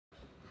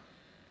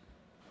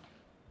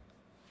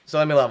So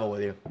let me level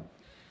with you.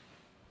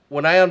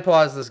 When I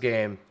unpause this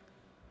game,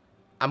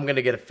 I'm going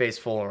to get a face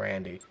full of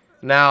Randy.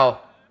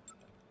 Now,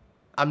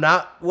 I'm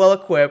not well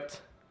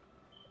equipped,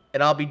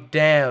 and I'll be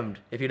damned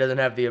if he doesn't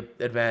have the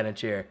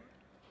advantage here.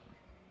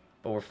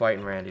 But we're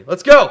fighting Randy.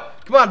 Let's go!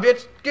 Come on,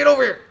 bitch! Get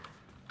over here!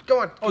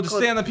 Go on. Oh, just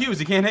stay on the pews.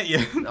 He can't hit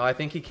you. No, I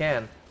think he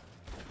can.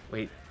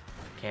 Wait,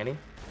 can he?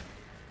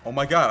 Oh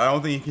my god, I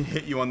don't think he can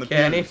hit you on the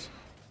Can pews. he?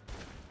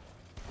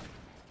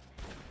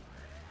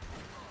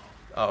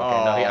 Oh,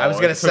 okay. No, I was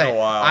it gonna took say a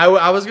while.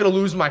 I was gonna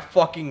lose my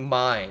fucking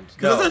mind.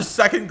 Because No. that's the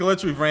second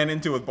glitch we've ran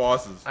into with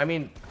bosses. I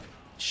mean,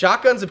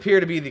 shotguns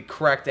appear to be the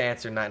correct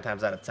answer 9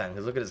 times out of 10.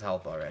 Because look at his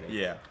health already.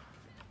 Yeah.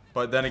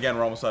 But then again,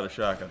 we're almost out of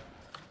shotgun.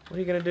 What are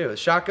you gonna do? The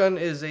shotgun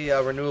is a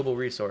renewable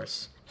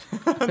resource.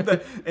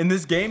 In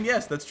this game,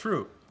 yes, that's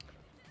true.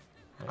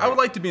 I would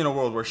like to be in a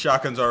world where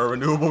shotguns are a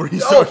renewable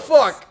resource. Oh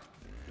fuck!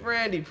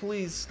 Randy,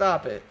 please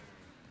stop it.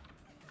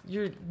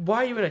 Why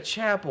are you in a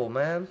chapel,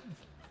 man?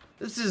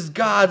 This is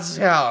God's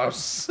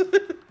house.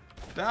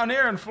 Down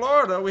here in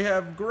Florida, we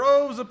have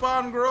groves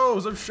upon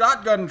groves of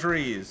shotgun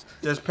trees.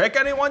 Just pick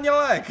any one you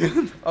like.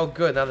 Oh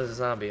good, now there's a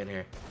zombie in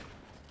here.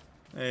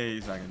 Hey,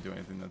 he's not gonna do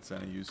anything that's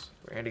any use.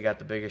 Randy got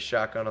the biggest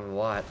shotgun on the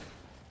lot.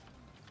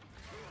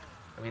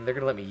 I mean, they're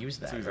gonna let me use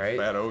that, He's right?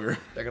 a fat ogre.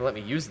 They're gonna let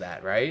me use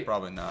that, right?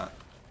 Probably not.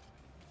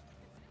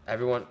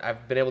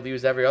 I've been able to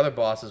use every other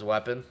boss's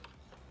weapon.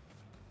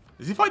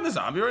 Is he fighting a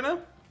zombie right now?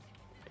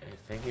 I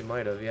think he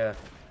might have, yeah.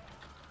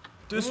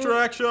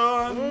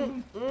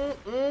 Distraction!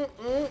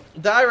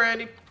 Die,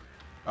 Randy.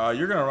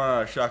 You're gonna run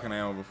out of shotgun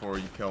ammo before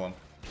you kill him.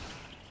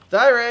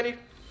 Die, Randy.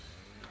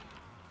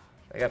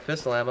 I got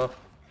pistol ammo.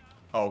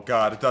 Oh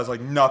god, it does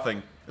like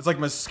nothing. It's like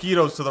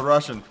mosquitoes to the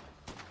Russian.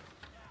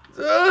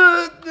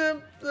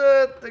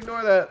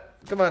 Ignore that.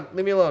 Come on,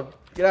 leave me alone.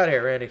 Get out of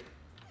here, Randy.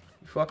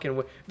 You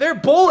fucking. They're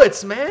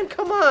bullets, man.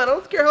 Come on. I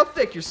don't care how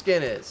thick your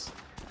skin is.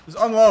 Just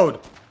unload.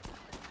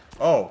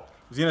 Oh,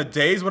 is he in a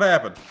daze? What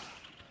happened?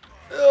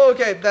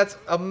 Okay, that's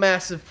a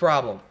massive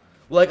problem.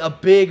 Like a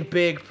big,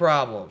 big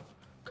problem.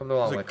 Come the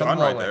long There's way. a Come gun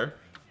the long right way. there.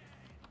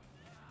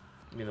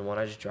 You mean the one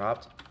I just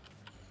dropped?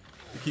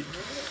 He-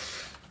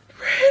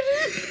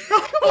 Randy!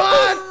 Come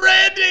on,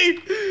 Randy!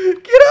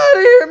 Get out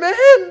of here,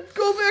 man!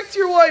 Go back to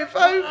your wife.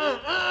 I'm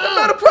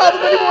not a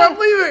problem anymore. I'm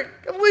leaving.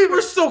 I'm leaving.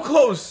 We're so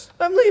close.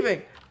 I'm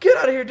leaving. Get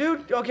out of here,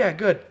 dude. Okay,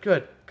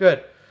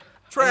 good.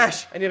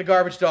 Trash. I need a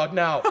garbage dog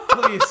now,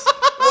 please.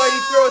 Why you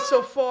throw it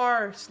so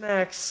far?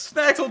 Snacks.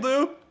 Snacks will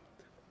do.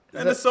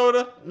 And a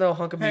soda. No,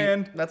 hunk of meat.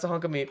 Hand. That's a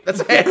hunk of meat. That's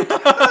a hand.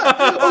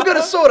 Oh, good,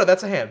 a soda.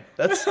 That's a hand.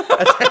 That's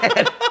a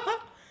hand.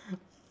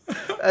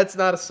 That's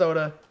not a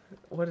soda.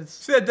 What is...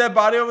 See that dead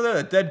body over there?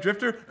 That dead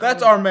drifter?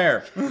 That's our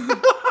mayor.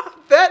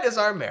 That is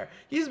our mayor.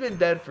 He's been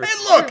dead for Hey,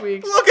 look! 3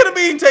 weeks. Look at him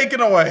being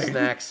taken away.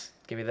 Snacks.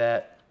 Give me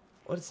that.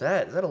 What is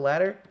that? Is that a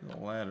ladder? The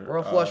ladder.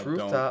 Royal Flush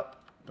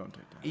rooftop. Don't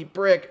take that. Eat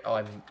brick.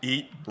 Oh,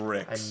 Eat I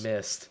bricks.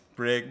 missed.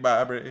 Brick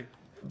by brick.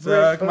 Brick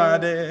Suck by- my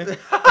dick.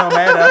 No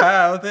matter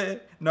how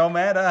thick. No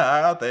matter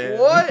how thick.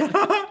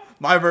 What?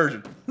 My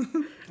version.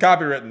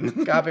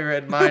 Copywritten.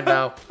 Copyrighted mine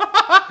now.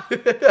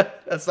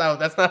 That's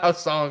not how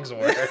songs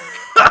work.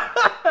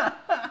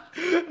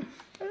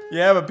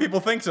 Yeah, but people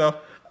think so.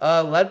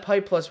 Lead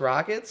pipe plus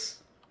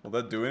rockets? Will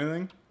that do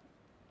anything?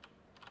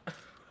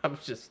 I'm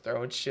just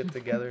throwing shit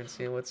together and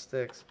seeing what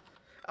sticks.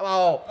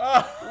 Oh!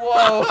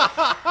 Whoa!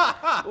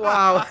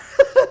 Wow!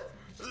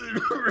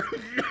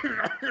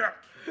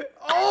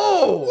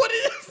 Oh! What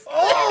is that?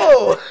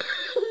 Oh!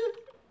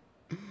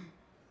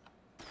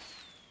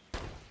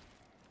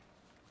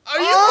 Are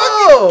you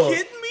fucking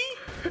kidding me?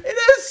 It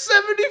has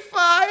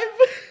 75.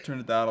 Turn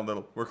it down a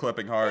little. We're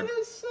clipping hard. It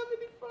has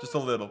 75. Just a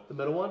little. The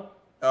middle one?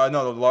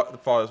 No, the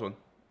farthest one.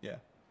 Yeah.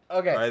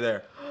 Okay. Right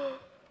there.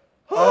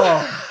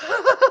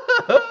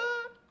 Oh.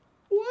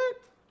 What?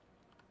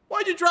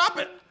 Why'd you drop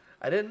it?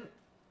 I didn't.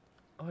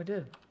 Oh, I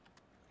did.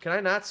 Can I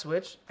not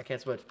switch? I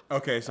can't switch.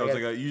 Okay, so it's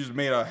like you just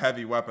made a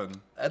heavy weapon.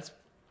 That's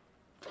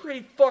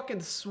pretty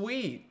fucking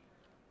sweet.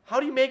 How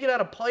do you make it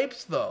out of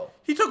pipes, though?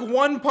 He took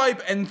one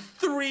pipe and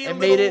three And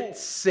little... made it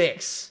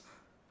 6.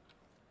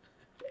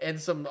 And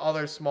some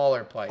other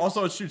smaller pipes.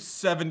 Also, it shoots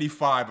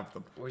 75 of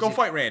them. Where's Go he-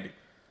 fight Randy.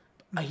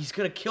 He's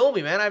gonna kill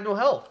me, man. I have no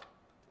health.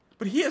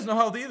 But he has no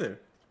health either.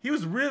 He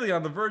was really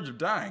on the verge of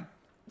dying.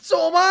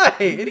 So am I.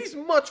 And he's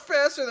much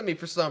faster than me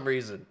for some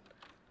reason.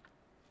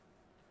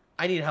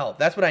 I need help.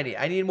 That's what I need.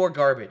 I need more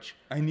garbage.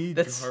 I need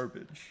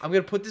garbage. I'm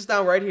gonna put this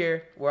down right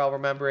here where I'll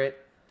remember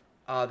it.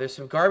 There's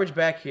some garbage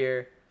back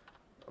here.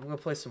 I'm gonna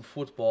play some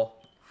football.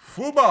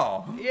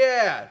 Football.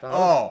 Yeah.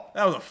 Oh,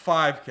 that was a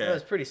 5K. That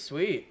was pretty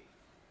sweet.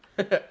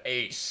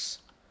 Ace.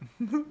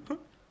 All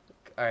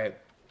right.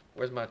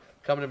 Where's my...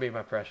 Coming to me,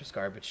 my precious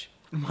garbage.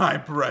 My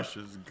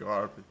precious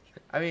garbage.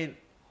 I mean,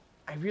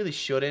 I really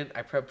shouldn't.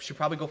 I should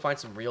probably go find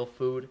some real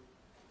food.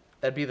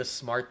 That'd be the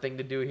smart thing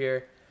to do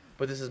here.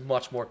 But this is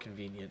much more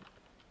convenient.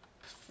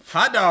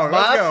 Hot dog,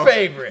 let's go. My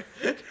favorite.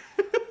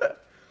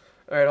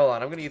 All right, hold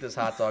on. I'm going to eat this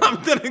hot dog.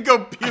 I'm going to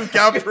go puke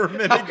out for a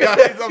minute,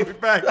 guys. I'll be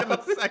back in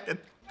a second.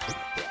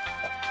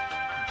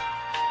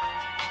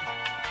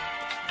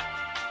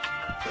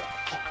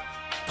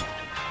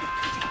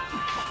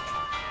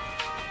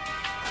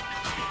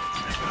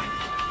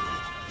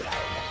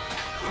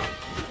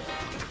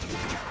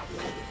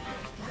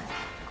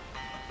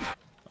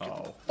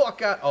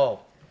 fuck out. Oh,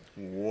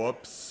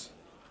 Whoops.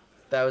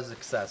 that was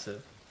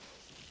excessive.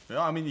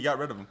 Yeah, I mean, you got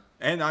rid of them.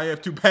 And now you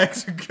have 2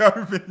 bags of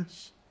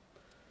garbage.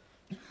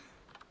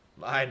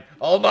 Mine.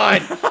 All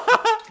mine.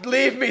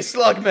 Leave me,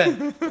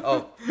 Slugman.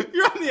 Oh.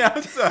 You're on the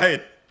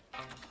outside.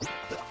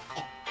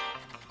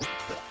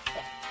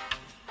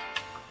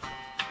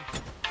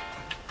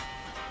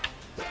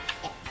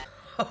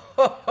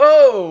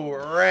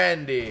 Oh,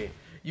 Randy.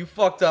 You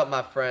fucked up,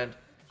 my friend.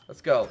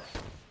 Let's go.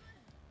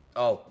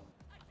 Oh.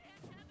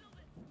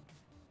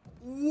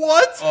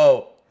 What?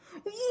 Oh.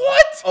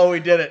 What? Oh, he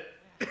did it.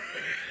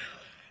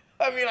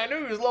 I mean, I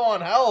knew he was low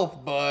on health,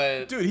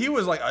 but... Dude, he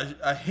was like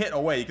a hit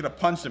away. You could have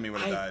punched him, he would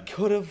have I died.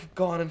 could have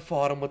gone and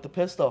fought him with the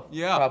pistol.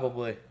 Yeah.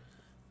 Probably.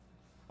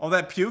 Oh,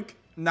 that puke?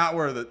 Not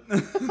worth it.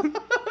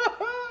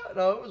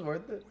 No, it was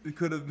worth it. We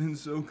could have been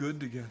so good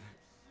together.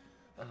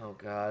 Oh,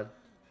 God.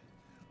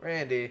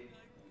 Randy,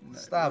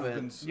 stop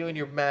it. You and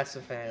your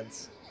massive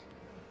hands.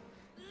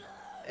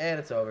 And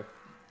it's over.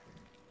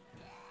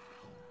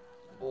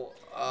 Well,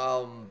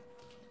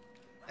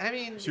 I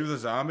mean... She was a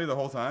zombie the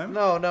whole time?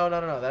 No.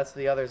 That's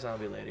the other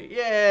zombie lady.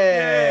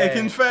 Yay! Yay,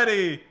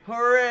 confetti!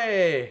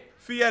 Hooray!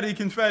 Fiat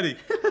confetti.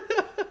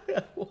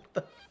 What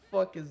the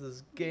fuck is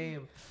this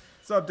game?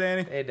 What's up,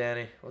 Danny? Hey,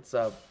 Danny. What's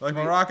up? Like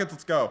my rockets?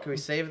 Let's go. Can we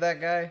save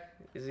that guy?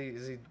 Is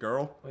he...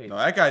 Girl? Wait. No,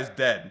 that guy's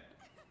dead.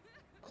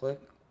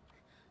 Click.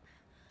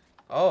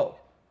 Oh.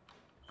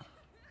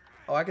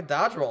 Oh, I can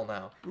dodge roll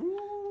now.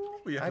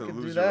 Ooh, you I have to could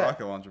do lose your that.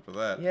 rocket launcher for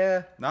that.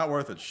 Yeah. Not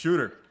worth it. Shoot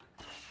her.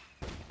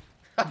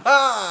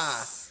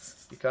 Ha!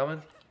 You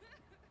coming?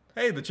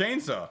 Hey, the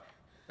chainsaw.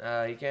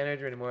 You can't hurt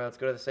you anymore. Let's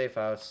go to the safe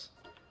house.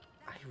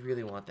 I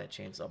really want that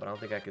chainsaw, but I don't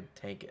think I could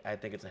tank it. I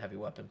think it's a heavy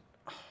weapon.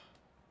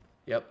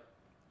 Yep.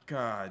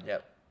 God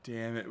Yep.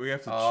 damn it. We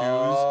have to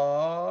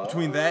Oh. choose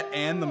between that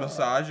and the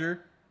massager.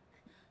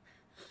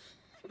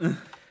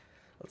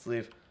 Let's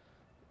leave.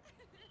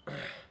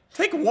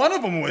 Take one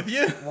of them with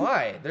you.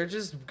 Why? They're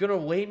just gonna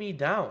weigh me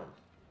down.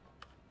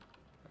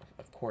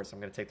 Of course, I'm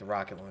gonna take the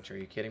rocket launcher. Are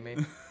you kidding me?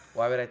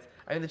 Why would I?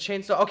 I mean, the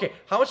chainsaw. Okay,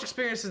 how much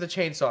experience does the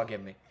chainsaw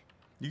give me?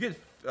 You get,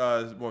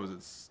 what was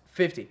it?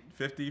 50.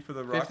 50 for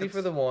the rockets? 50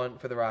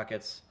 for the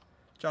rockets.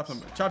 Chop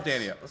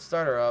Danny up. Let's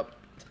start her up.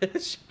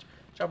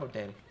 Chop up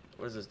Danny.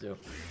 What does this do?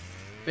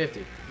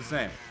 50. The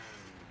same.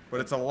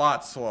 But it's a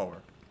lot slower.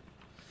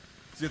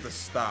 So you have to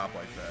stop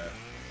like that.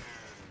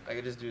 I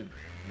could just do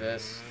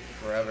this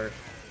forever.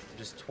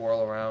 Just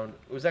twirl around.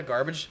 Was that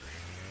garbage?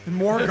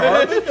 More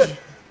garbage?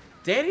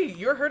 Danny,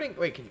 you're hurting.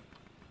 Wait, can you...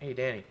 Hey,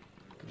 Danny.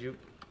 Could you...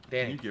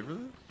 Danny. Can you give her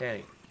this?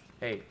 Danny.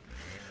 Hey.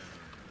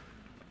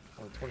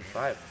 Oh,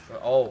 25.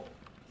 Oh,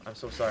 I'm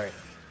so sorry.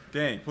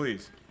 Danny,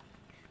 please.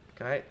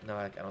 Can I? No,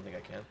 I don't think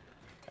I can.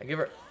 I give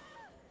her...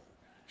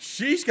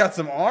 She's got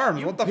some arms.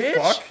 You what the bitch!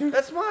 fuck?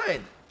 That's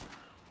mine.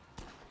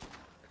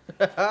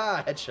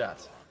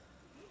 Headshots.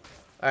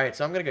 Alright,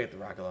 so I'm going to go get the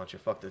rocket launcher.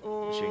 Fuck the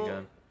machine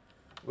gun.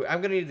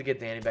 I'm going to need to get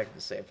Danny back to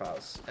the safe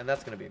house. And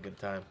that's going to be a good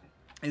time.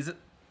 Is it?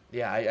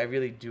 Yeah, I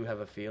really do have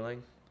a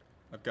feeling.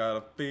 I've got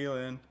a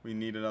feeling we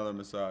need another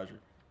massager.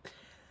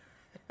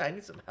 I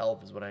need some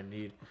help is what I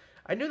need.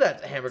 I knew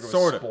that hamburger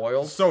was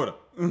spoiled. Soda.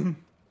 And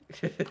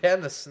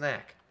the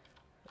snack.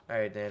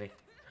 Alright, Danny.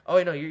 Oh,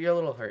 wait, no, you're a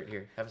little hurt.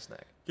 Here, have a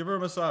snack. Give her a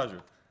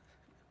massager.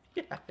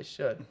 Yeah, I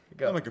should.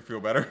 Go. That'll make her feel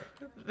better.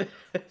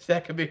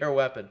 That could be her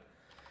weapon.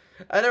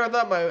 I never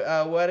thought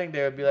my wedding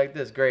day would be like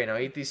this. Great, now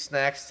eat these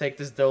snacks, take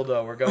this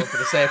dildo. We're going to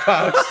the safe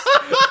house.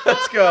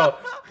 Let's go.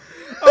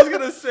 I was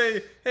going to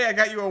say, hey, I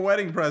got you a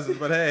wedding present,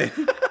 but hey.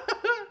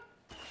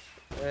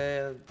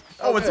 And,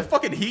 oh, it's a good.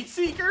 fucking heat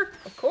seeker?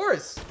 Of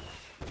course.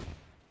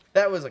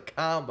 That was a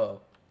combo.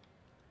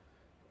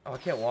 Oh, I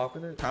can't walk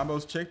with it?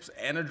 Combos, chips,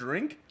 and a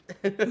drink?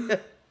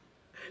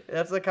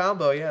 That's a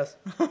combo, yes.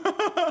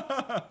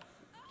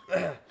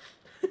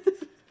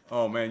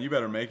 Oh, man, you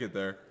better make it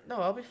there. No,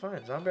 I'll be fine.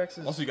 Zombrex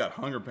is... Also, you got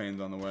hunger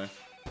pains on the way.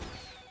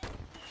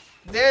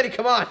 Daddy,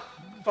 come on.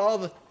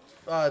 Follow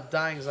the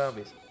dying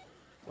zombies.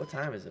 What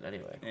time is it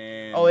anyway?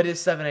 And Oh, it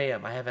is 7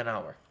 a.m. I have an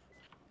hour.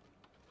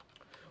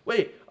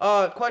 Wait,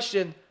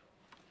 question.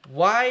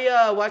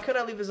 Why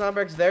couldn't I leave the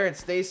Zombrex there and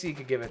Stacy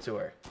could give it to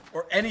her?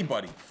 Or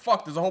anybody.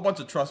 Fuck, there's a whole bunch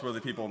of trustworthy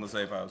people in the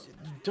safe house.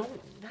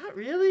 Not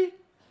really.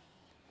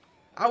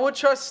 I would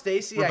trust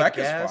Stacy,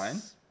 Rebecca's I guess.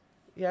 fine.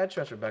 Yeah, I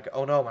trust Rebecca.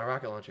 Oh no, my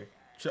rocket launcher.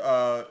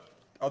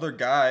 Other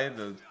guy,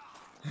 the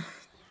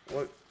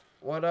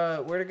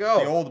Where'd it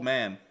go? the old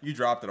man. You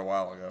dropped it a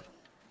while ago.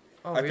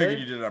 Oh, I really? figured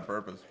you did it on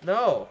purpose.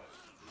 No.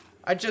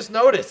 I just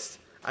noticed.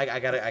 I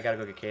gotta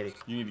go get Katie.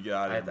 You need to get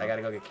out of here. I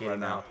gotta go get Katie right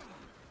now.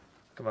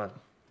 Come on.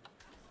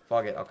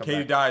 Fuck it, I'll come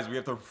Katie back. dies. We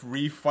have to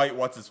refight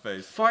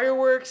what's-his-face.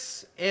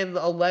 Fireworks and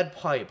a lead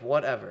pipe,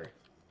 whatever.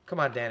 Come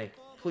on, Danny.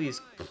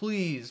 Please,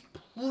 please,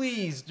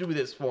 please do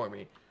this for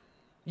me.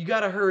 You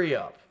gotta hurry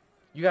up.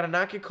 You gotta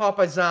not get caught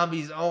by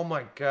zombies. Oh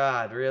my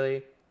god,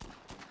 really?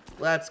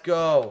 Let's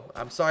go.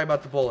 I'm sorry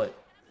about the bullet.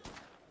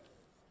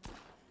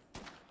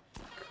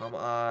 Come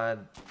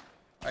on.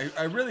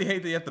 I really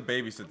hate that you have to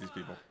babysit these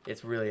people.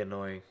 It's really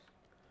annoying.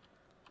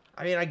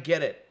 I mean, I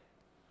get it.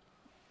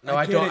 No,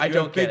 I don't. I You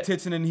don't have get big it.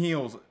 tits and in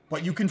heels,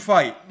 but you can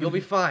fight. You'll be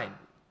fine.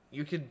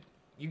 You could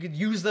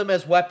use them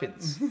as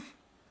weapons.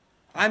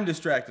 I'm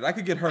distracted. I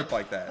could get hurt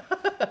like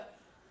that.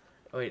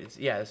 Wait, this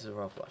is a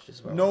rough flush. This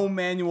is a rough No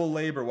manual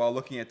labor while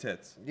looking at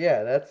tits.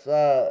 Yeah,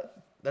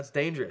 that's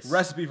dangerous.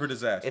 Recipe for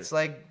disaster. It's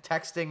like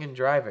texting and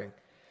driving.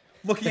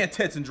 Looking at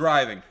tits and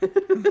driving.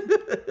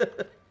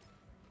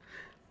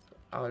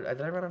 Oh,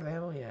 did I run out of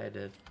ammo? Yeah, I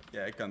did.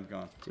 Yeah, that gun's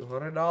gone.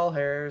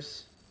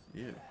 $200.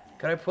 Yeah.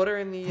 Could I put her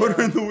in the... Put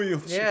her in the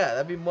wheels. Yeah,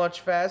 that'd be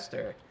much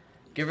faster.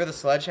 Give her the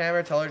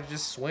sledgehammer, tell her to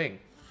just swing.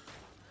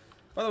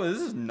 By the way,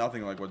 this is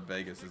nothing like what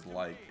Vegas is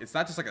like. It's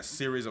not just like a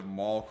series of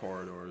mall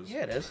corridors.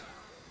 Yeah, it is.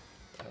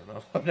 I don't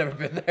know. I've never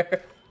been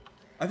there.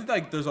 I think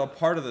like there's a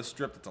part of the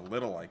strip that's a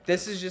little like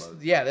this. This is just...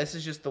 but- Yeah, this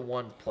is just the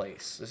one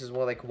place. This is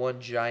more like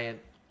one giant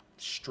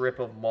strip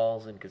of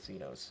malls and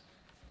casinos.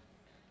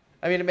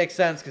 I mean, it makes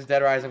sense because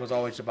Dead Rising was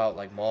always about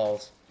like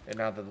malls, and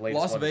now the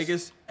latest Las one is-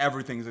 Vegas,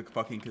 everything's a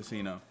fucking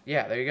casino.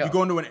 Yeah, there you go. You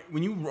go into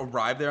when you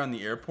arrive there on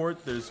the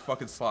airport, there's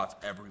fucking slots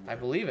everywhere. I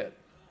believe it.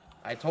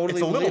 I totally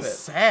It's a believe little it.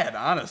 sad,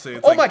 honestly.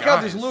 It's Oh like, my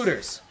god, there's guys,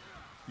 looters.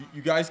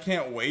 You guys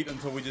can't wait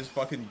until we just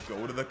fucking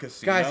go to the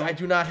casino. Guys, I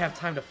do not have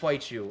time to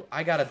fight you.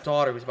 I got a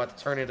daughter who's about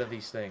to turn into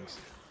these things.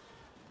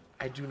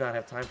 I do not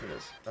have time for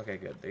this. Okay,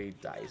 good. They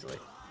die easily.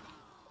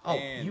 Oh,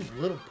 And you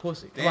little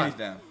pussy. Come Danny's on.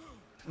 down.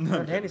 Come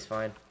on, Danny's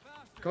fine.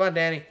 Come on,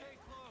 Danny.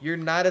 You're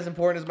not as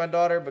important as my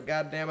daughter, but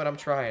god damn it, I'm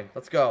trying.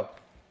 Let's go.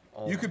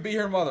 Oh, You could be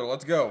her mother.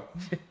 Let's go.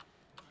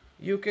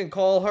 you can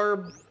call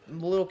her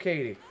little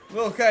Katie.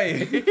 Little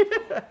Katie.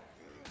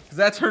 Because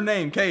that's her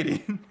name,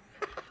 Katie.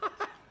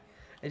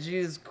 And she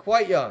is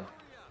quite young.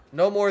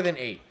 No more than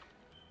 8.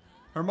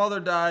 Her mother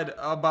died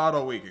about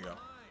a week ago.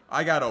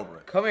 I got over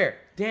it. Come here.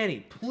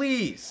 Danny,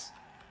 please.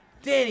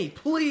 Danny,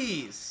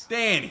 please.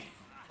 Danny.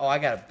 Oh, I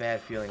got a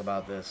bad feeling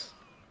about this.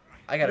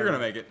 I got You're going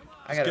to make it.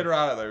 I Just gotta- get her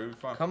out of there. We'll be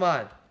fine. Come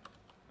on.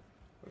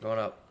 We're going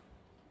up.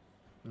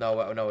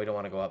 No, no, we don't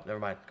want to go up. Never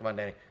mind. Come on,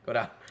 Danny. Go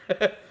down.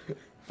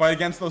 Fight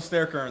against those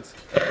stair currents.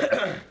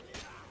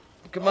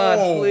 Come on,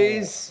 Oh,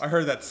 please. I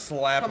heard that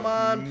slap Come of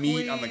on,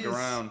 meat on the please.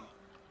 ground.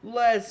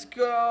 Let's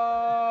go.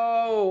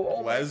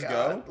 Oh my Let's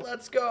God. go?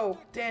 Let's go.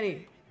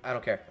 Danny. I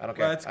don't care. I don't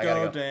care. Let's I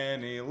gotta go,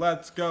 Danny.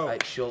 Let's go.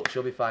 Alright, she'll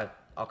be fine.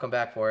 I'll come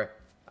back for her.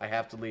 I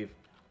have to leave.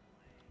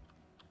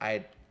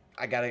 I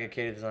gotta get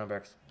Katie the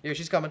Zombrex. Here,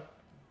 she's coming.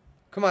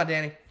 Come on,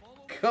 Danny.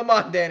 Come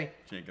on, Danny.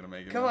 She ain't gonna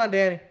make it. Come on,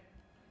 Danny.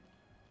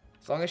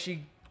 As long as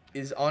she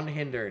is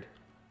unhindered.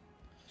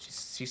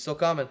 She's still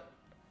coming.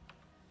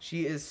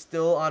 She is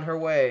still on her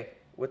way.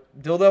 With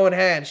dildo in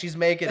hand, she's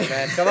making it,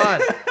 man. Come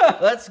on.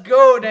 Let's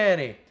go,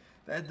 Danny.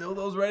 That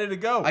dildo's ready to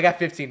go. I got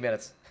 15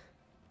 minutes.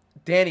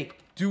 Danny,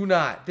 do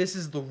not. This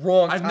is the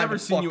wrong time I've never to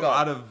seen fuck you up.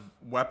 out of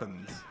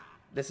weapons.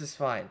 This is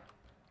fine.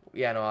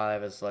 Yeah, no, I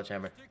have a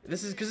sledgehammer.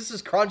 This is because this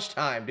is crunch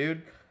time,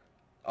 dude.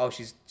 Oh,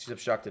 she's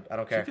obstructed. I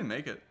don't She care. can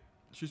make it.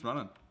 She's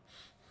running.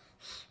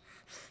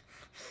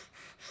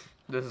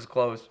 This is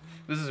close.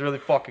 This is really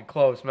fucking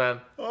close,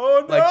 man.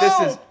 Oh, no! Like,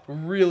 this is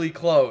really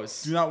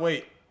close. Do not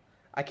wait.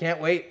 I can't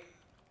wait.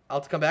 I'll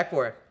have to come back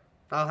for her.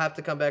 I'll have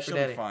to come back She'll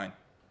for Danny. be fine.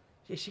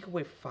 Yeah, she can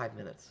wait for 5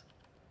 minutes.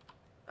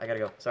 I gotta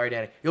go. Sorry,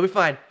 Danny. You'll be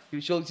fine.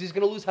 She's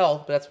gonna lose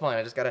health, but that's fine.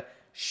 I just gotta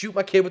shoot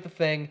my kid with the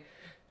thing.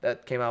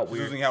 That came out She's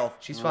weird. losing health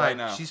She's right fine.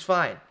 now. She's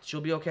fine.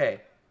 She'll be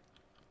okay.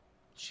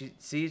 See,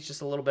 it's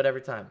just a little bit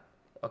every time.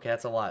 Okay,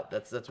 that's a lot.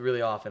 That's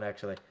really often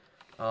actually.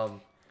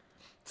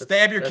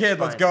 Stab your That's kid.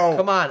 Let's fine. go.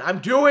 Come on, I'm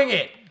doing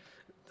it.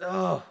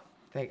 Oh,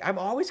 I've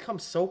always come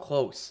so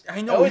close.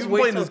 I know. always You've been wait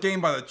playing till- this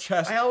game by the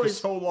chest I for always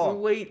so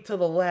long. wait till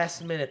the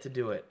last minute to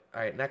do it.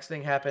 All right, next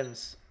thing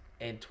happens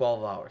in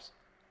 12 hours.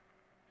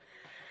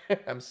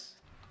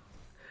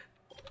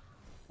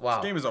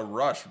 Wow. This game is a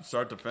rush from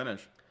start to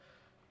finish.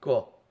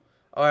 Cool.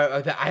 All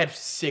right, I had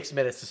 6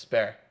 minutes to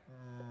spare.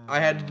 I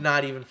had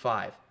not even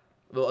 5.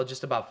 Well,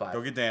 just about 5.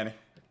 Go get Danny.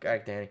 All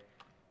right, Danny.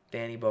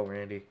 Danny Bo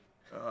Randy.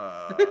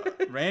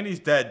 Randy's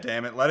dead,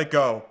 damn it. Let it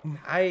go.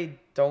 I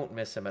don't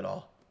miss him at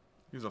all.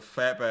 He was a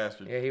fat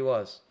bastard. Yeah, he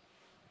was.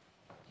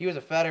 He was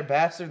a fatter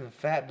bastard than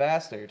fat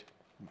bastard.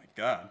 Oh my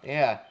god.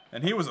 Yeah.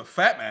 And he was a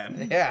fat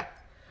man. Yeah.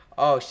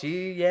 Oh,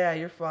 yeah,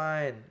 you're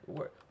fine.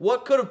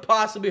 What could have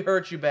possibly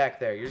hurt you back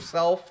there?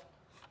 Yourself?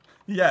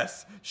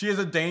 Yes. She is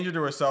a danger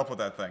to herself with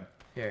that thing.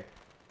 Here.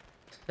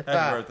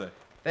 Happy birthday.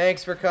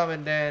 Thanks for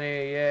coming,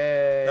 Danny.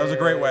 Yay. That was a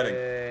great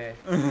wedding.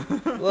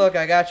 Look,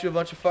 I got you a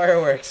bunch of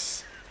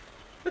fireworks.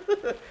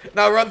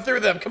 Now run through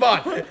them. Come on.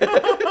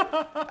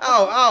 Ow,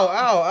 ow,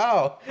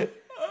 ow, ow.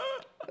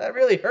 That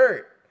really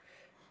hurt.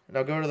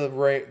 Now go to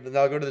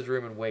this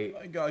room and wait.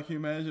 My god, can you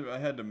imagine if I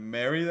had to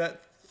marry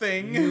that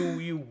thing?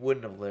 You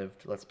wouldn't have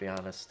lived, let's be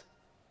honest.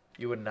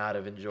 You would not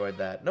have enjoyed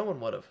that. No one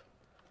would have.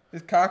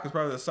 His cock was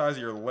probably the size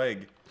of your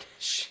leg.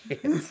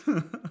 Shit.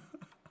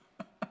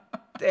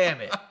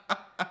 Damn it.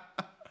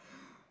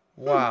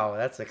 Wow,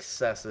 that's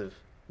excessive.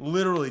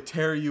 Literally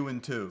tear you in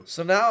two.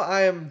 So now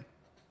I am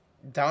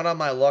down on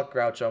my luck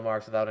Groucho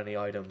Marx without any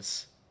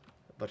items.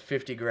 But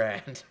 50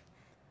 grand.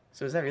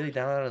 So is that really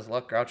down on his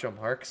luck Groucho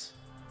Marx?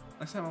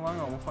 Next time along,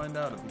 we'll find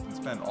out if we can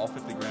spend all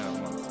 50 grand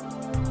at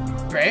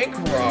once. Bank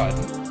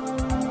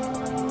run.